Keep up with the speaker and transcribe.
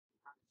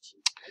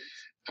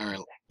All right.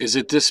 Is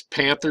it this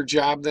Panther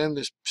job then?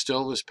 This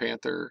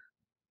Panther?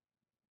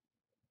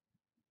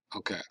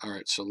 Okay. All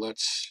right. So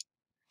let's.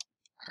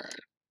 All right.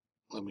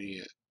 Let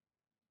me.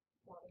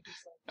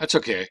 That's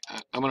okay.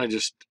 I'm gonna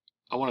just.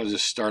 I want to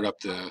just start up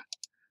the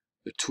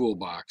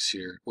toolbox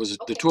here. Was it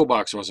the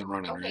toolbox wasn't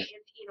running right? And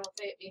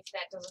if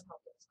that doesn't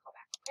help, give us a call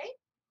back. Okay.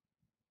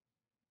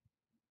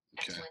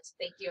 Okay. Excellent.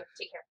 Thank you.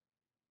 Take care.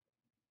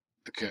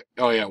 Okay.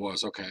 Oh yeah, it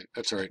was. Okay.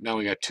 That's all right. Now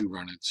we got two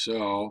running.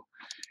 So,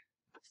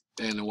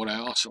 and what I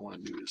also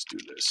want to do is do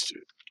this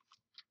too.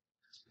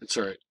 It's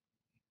all right.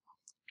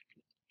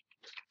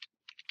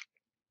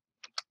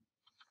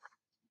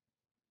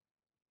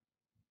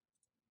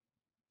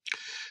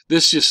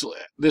 This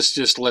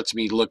just lets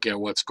me look at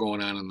what's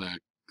going on in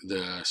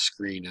the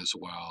screen as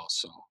well.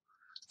 So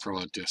from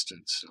a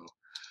distance. So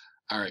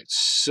all right.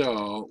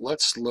 So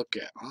let's look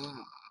at.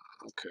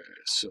 Okay.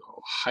 So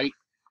height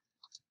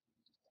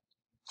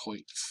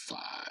 0.5.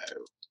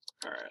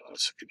 All right.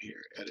 Let's look in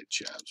here. Edit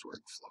jobs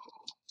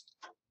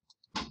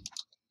workflow.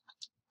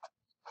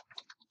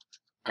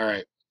 All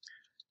right.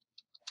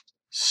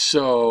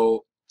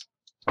 So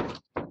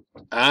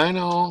I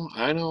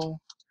know.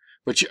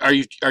 But are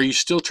you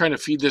still trying to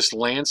feed this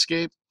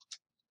landscape?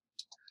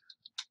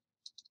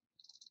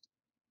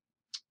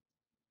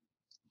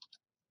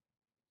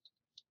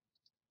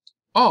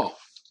 Oh,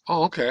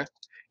 oh, okay.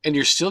 And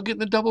you're still getting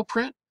the double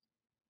print?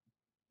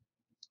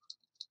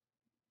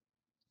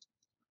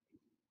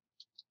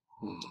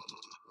 Hmm.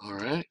 All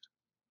right.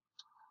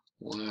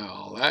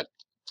 Well,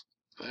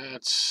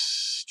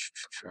 that's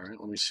all right.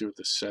 Let me see what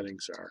the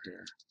settings are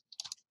here.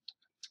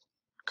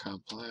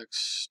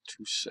 Complex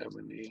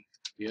 270.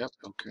 Yep.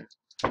 Okay.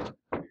 All right.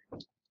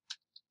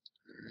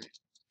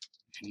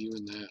 And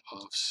even that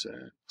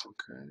offset.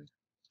 Okay.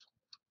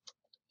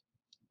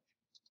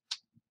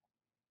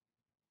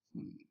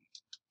 Hmm.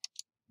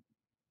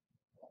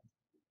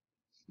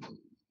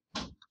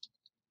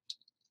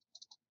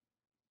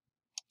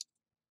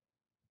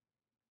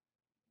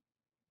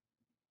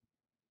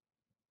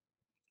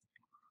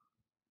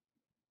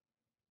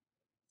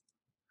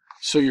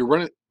 So you're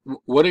running.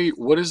 What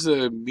is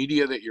the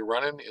media that you're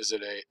running? Is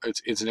it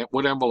it's an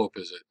what envelope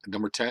is it?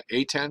 Number 10,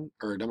 A10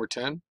 or number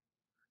 10?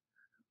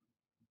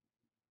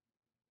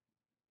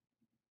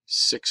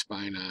 6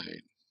 by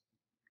 9.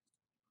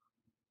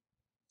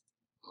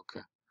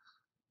 Okay.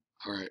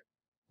 All right.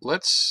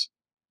 Let's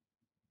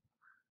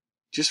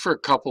just for a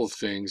couple of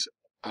things.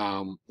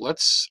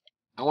 Let's.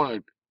 I want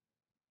to.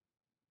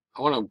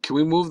 I want to. Can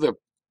we move the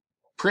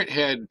print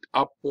head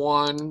up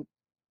one?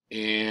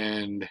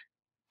 And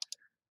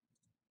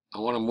I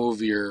want to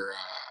move your.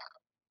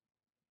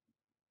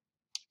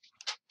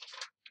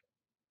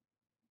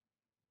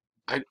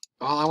 I.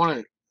 Well, I want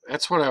to.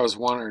 That's what I was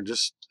wondering.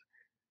 Just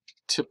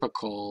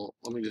typical.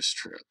 Let me just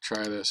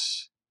try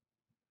this.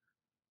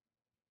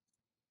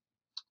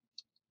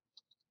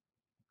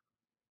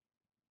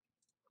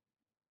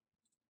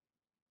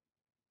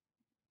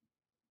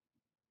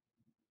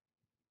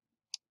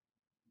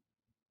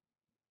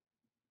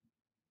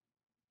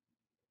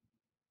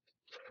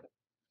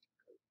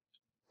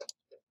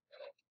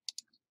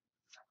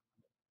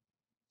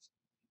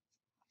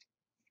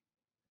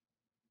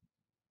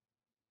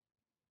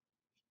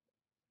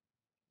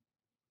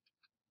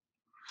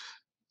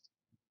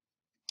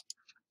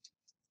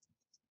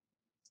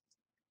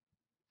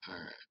 All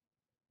right.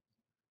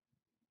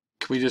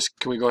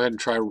 Can we go ahead and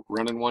try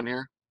running one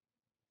here?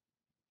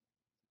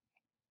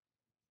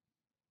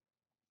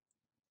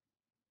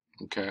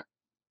 Okay.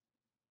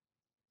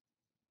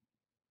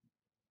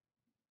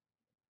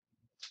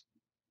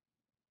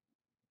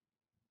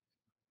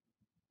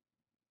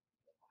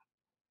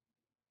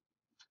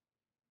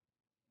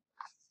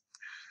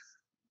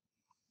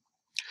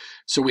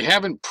 So we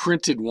haven't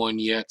printed one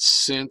yet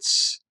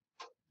since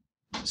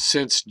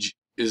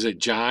is it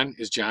John?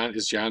 Is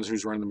John's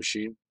who's running the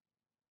machine?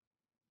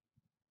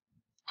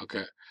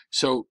 Okay.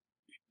 So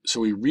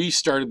we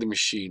restarted the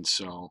machine.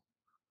 So all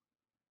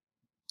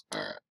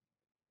right.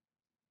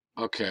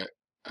 Okay.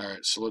 All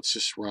right. So let's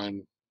just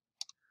run.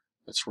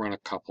 Let's run a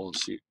couple and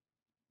see.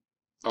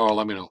 Oh,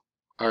 let me know.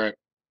 All right.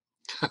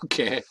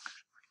 Okay.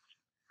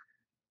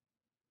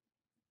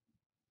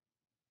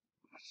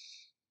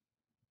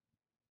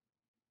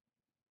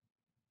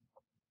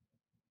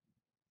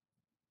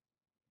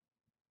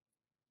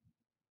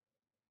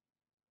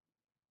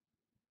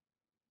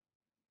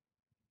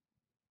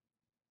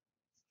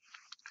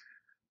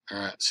 All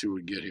right. See what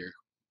we get here.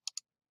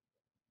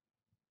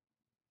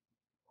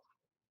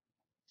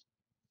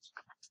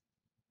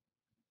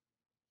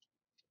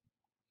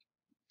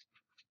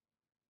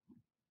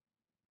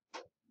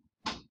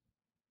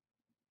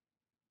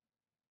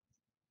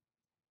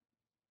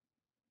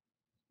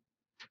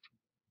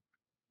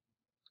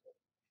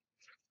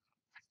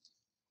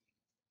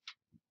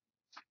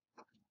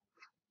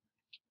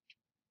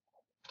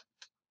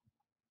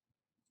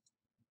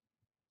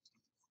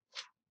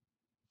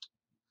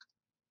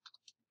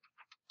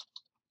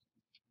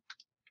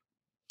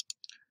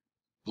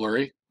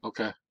 Blurry.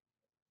 Okay.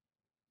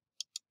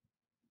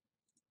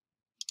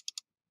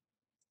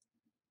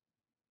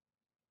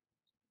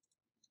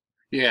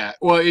 Yeah.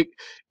 Well,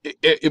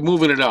 it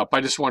moving it up.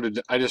 I just wanted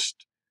to, I just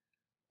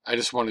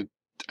wanted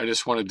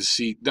to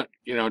see,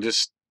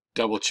 just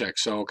double check.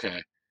 So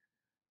okay.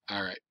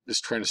 All right.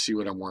 Just trying to see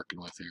what I'm working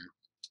with here.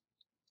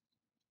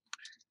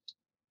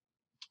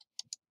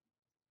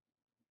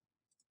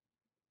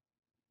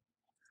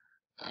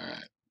 All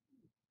right.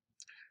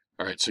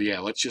 All right. So yeah,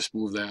 let's just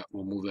move that.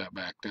 We'll move that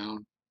back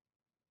down.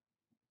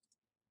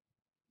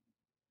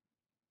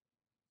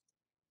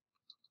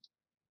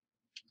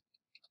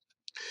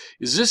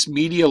 Is this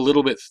media a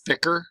little bit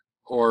thicker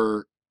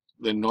or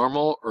than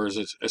normal, or is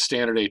it a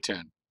standard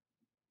A10?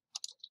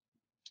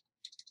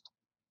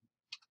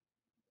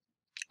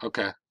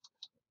 Okay.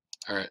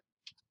 All right.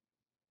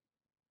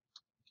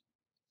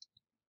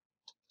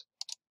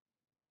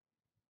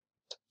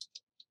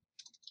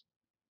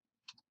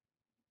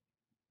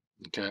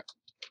 Okay.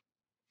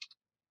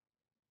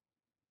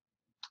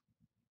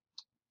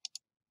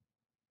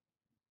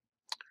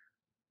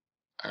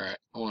 All right.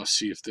 I want to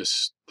see if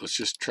this, let's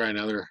just try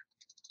another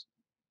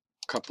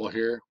couple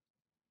here.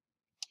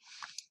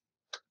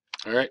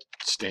 All right.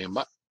 Stand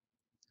by.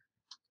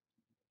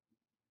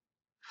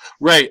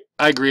 Right.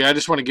 I agree. I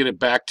just want to get it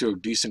back to a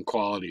decent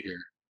quality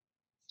here.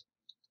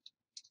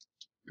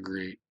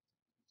 Agree.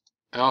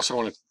 I also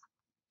want to,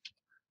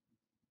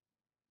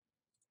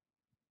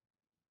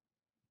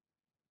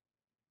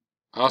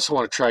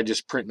 try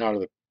just printing out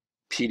of the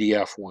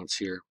PDF once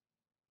here.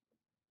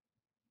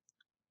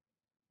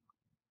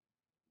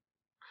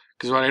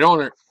 Because what I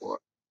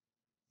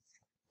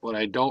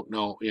don't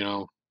know,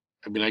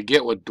 I mean, I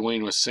get what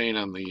Dwayne was saying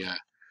on the,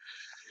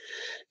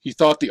 he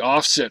thought the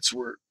offsets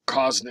were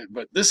causing it,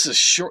 but this is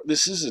short.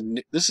 This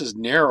is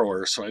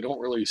narrower, so I don't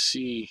really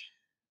see.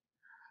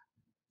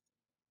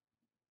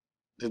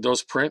 Did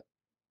those print,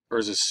 or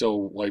is it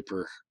still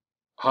wiper?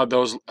 How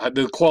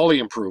the quality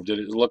improved? Did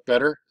it look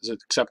better? Is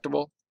it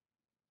acceptable?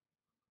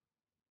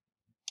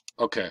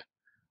 Okay.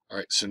 All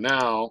right. So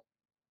now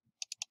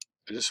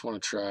I just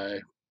want to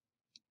try.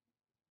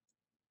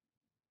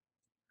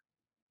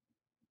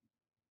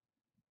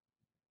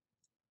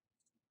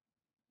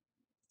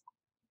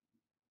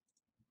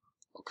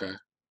 Okay.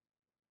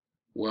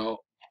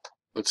 Well,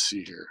 let's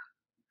see here.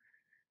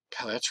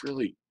 God, that's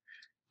really.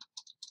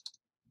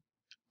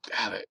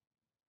 Got it.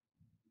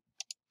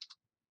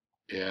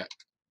 Yeah.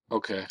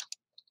 Okay.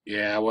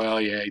 Yeah.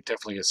 Well, yeah.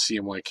 Definitely a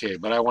CMYK,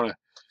 but I want to.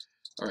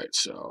 All right.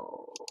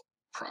 So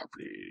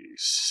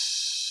properties.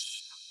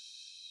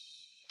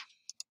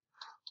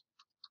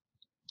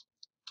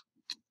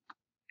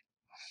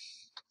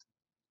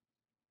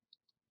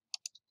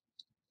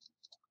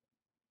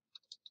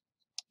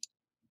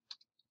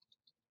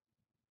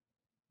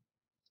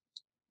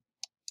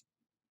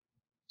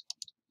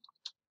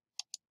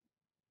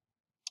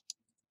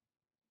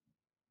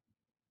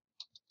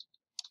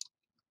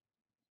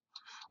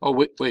 Oh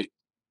wait.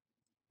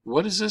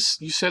 What is this?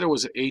 You said it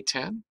was an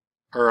A10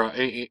 or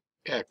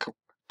yeah,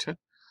 10.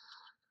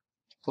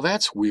 Well,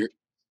 that's weird.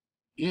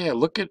 Yeah,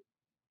 look at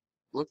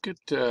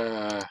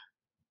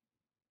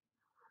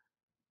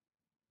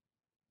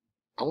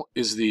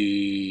is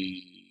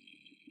the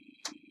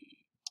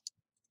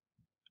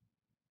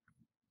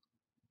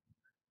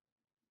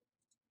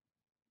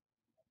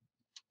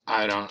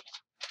I don't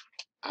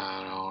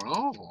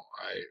know.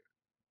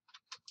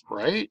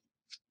 Right?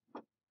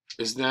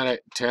 Isn't that a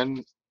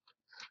 10?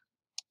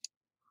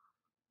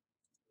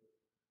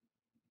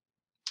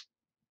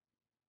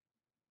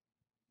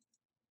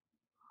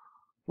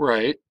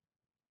 Right.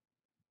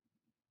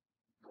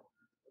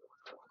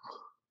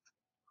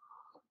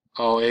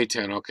 Oh,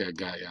 A10. Okay,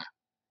 got ya.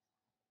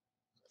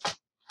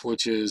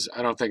 Which is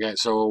I don't think I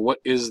so what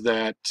is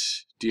that?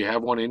 Do you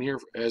have one in here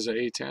as a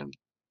A10?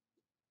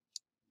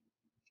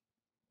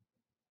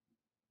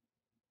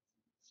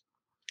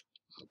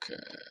 Okay.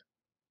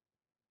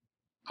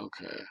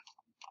 Okay.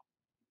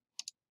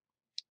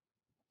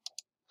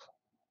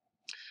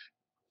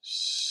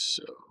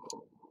 So,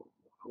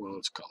 well,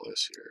 let's call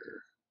this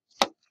here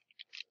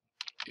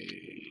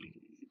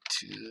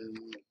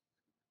A10.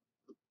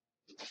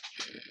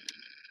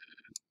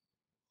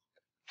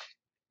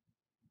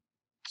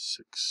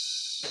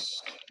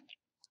 6.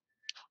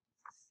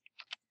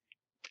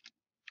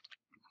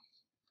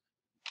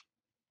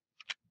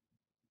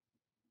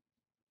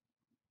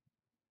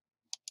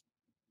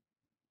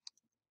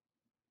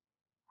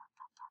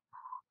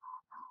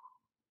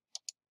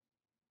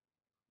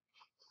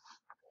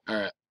 All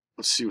right,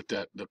 let's see what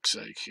that looks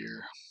like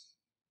here.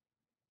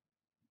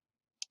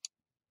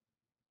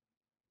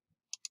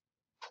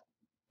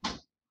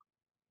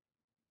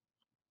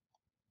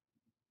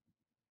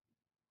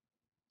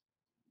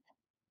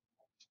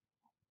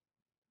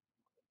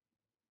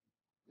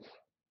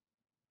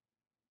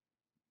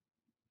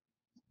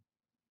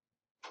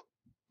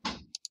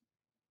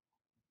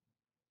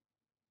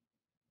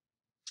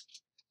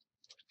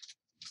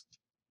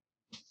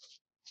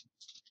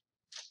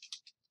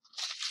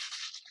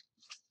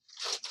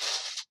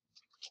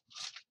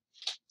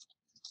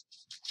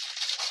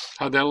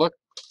 How'd that look?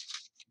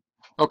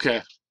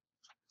 Okay,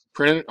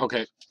 printed.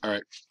 Okay, all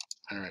right,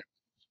 all right.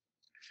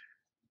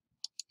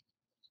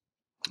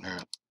 All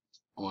right.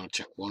 I want to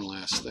check one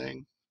last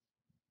thing.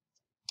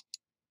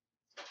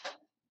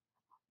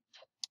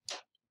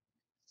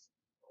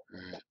 All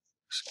right.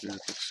 Looks good.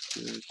 Looks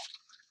good.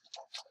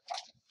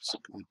 Let's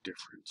look at the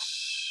difference.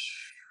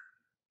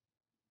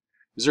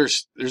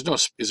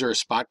 Is there a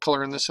spot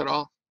color in this at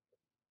all?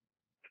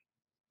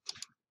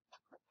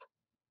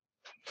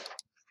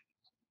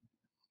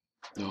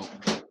 No.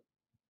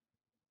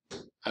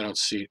 I don't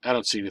see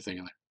anything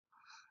in there.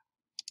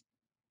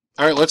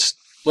 All right, let's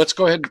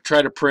go ahead and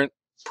try to print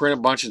a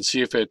bunch and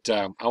see if it.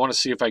 I want to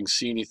see if I can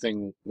see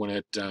anything when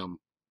it.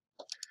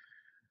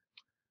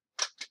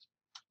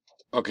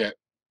 Okay.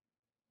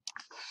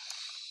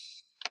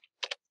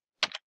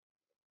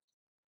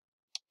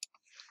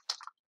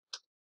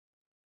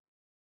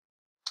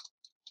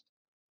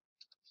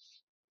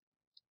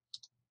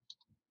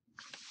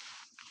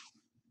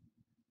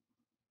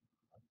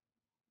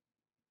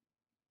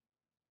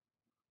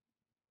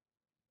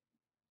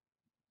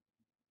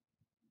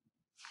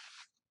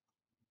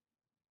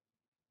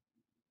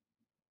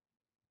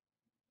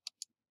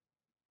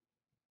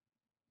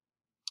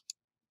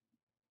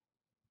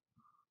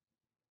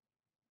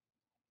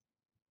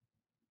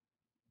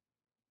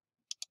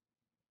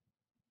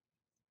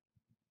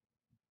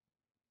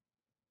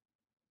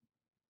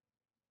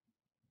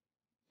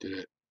 Did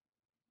it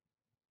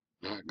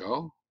not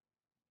go?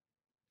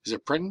 Is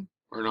it printing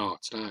or no?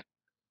 It's not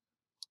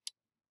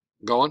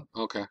going.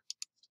 Okay.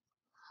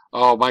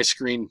 Oh, my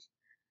screen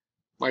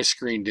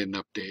didn't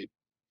update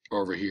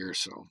over here,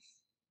 so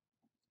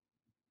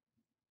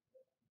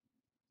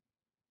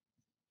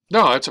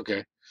no, that's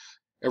okay.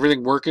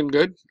 Everything working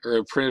good or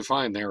it printed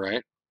fine there,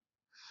 right?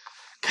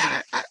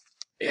 God,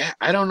 yeah,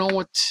 I don't know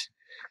what.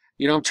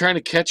 I'm trying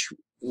to catch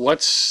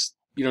what's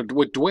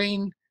what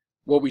Dwayne.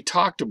 What we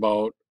talked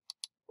about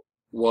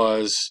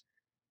was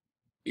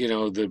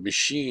the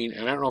machine,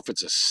 and I don't know if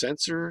it's a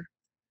sensor,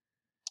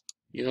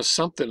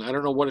 something. I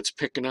don't know what it's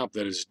picking up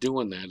that is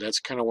doing that. That's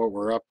kind of what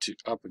we're up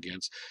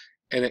against.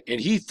 And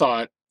he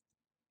thought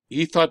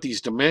these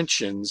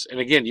dimensions,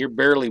 and again, you're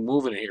barely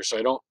moving it here, so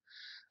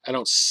I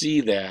don't see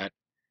that.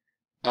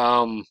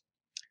 Um,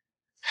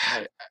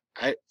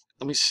 I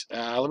let me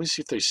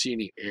see if they see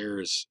any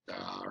errors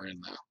are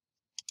in the.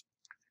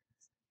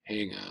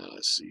 Hang on,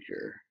 let's see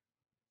here.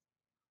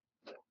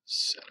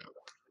 Setup.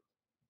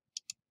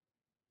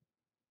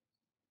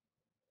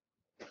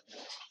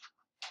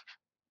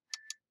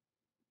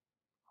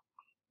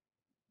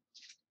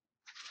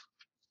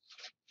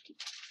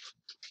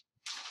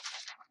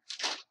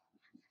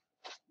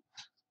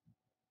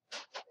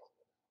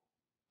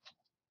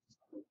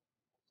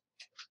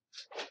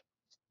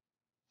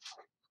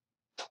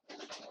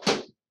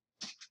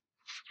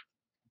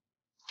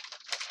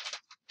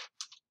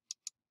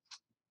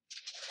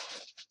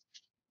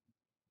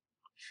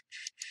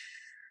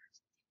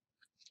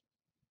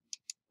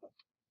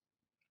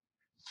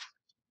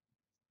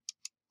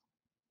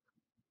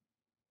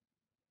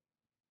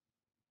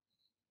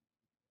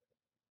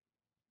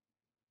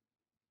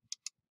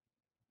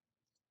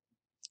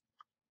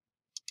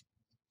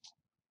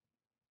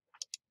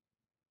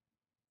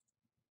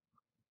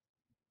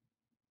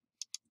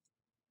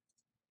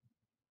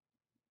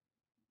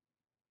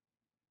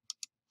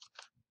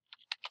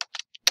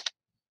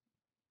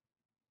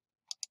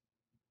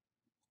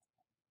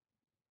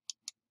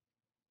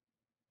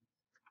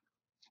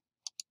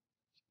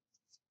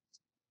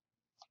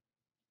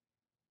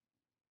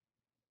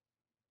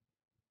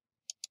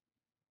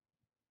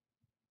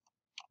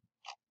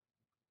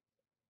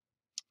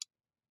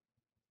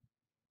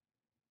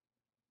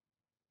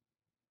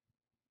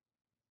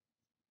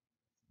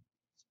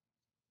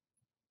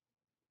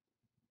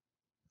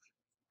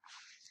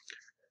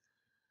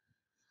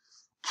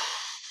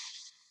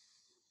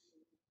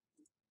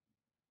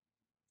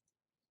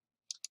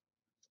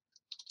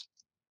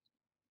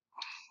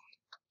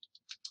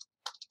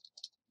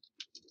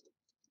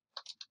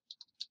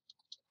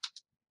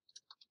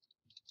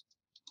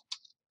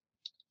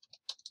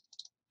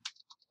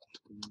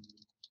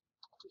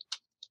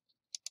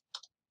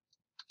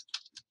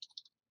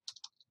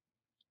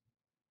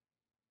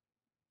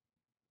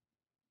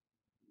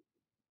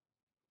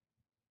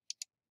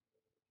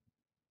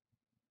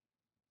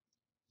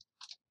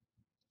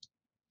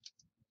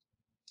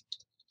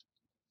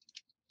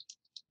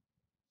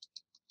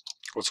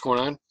 What's going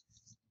on?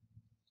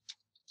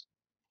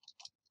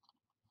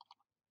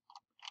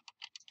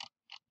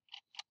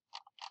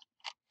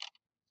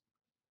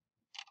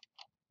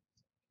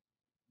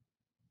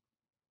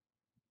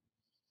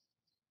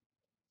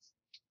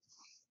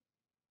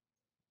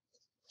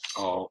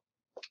 Oh,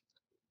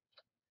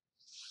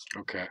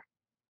 okay.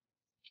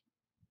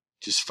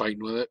 Just fighting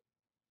with it.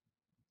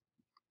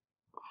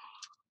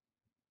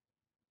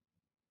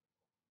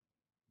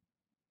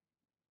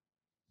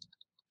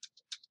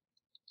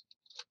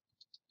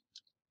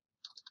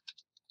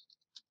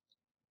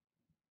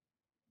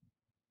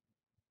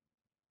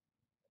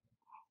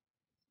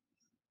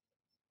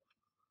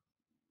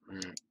 All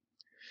right.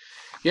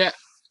 Yeah,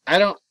 I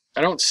don't.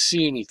 I don't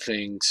see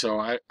anything, so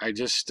I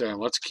just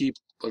let's keep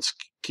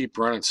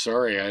running.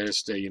 Sorry, I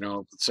just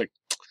it's like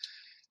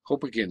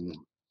hope we can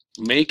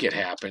make it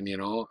happen.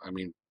 I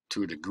mean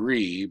to a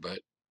degree, but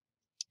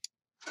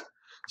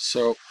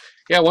so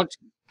yeah.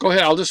 Go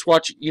ahead. I'll just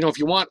watch. If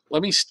you want,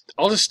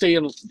 I'll just stay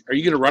in. Are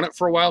you going to run it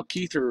for a while,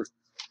 Keith, or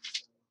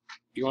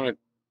you want to?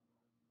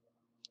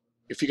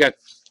 If you got,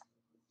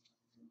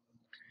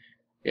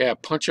 yeah,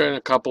 punch in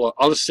a couple of.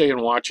 I'll just stay and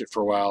watch it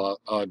for a while,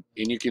 and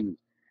you can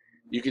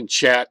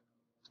chat.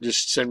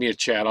 Just send me a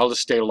chat. I'll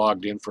just stay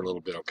logged in for a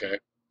little bit, okay?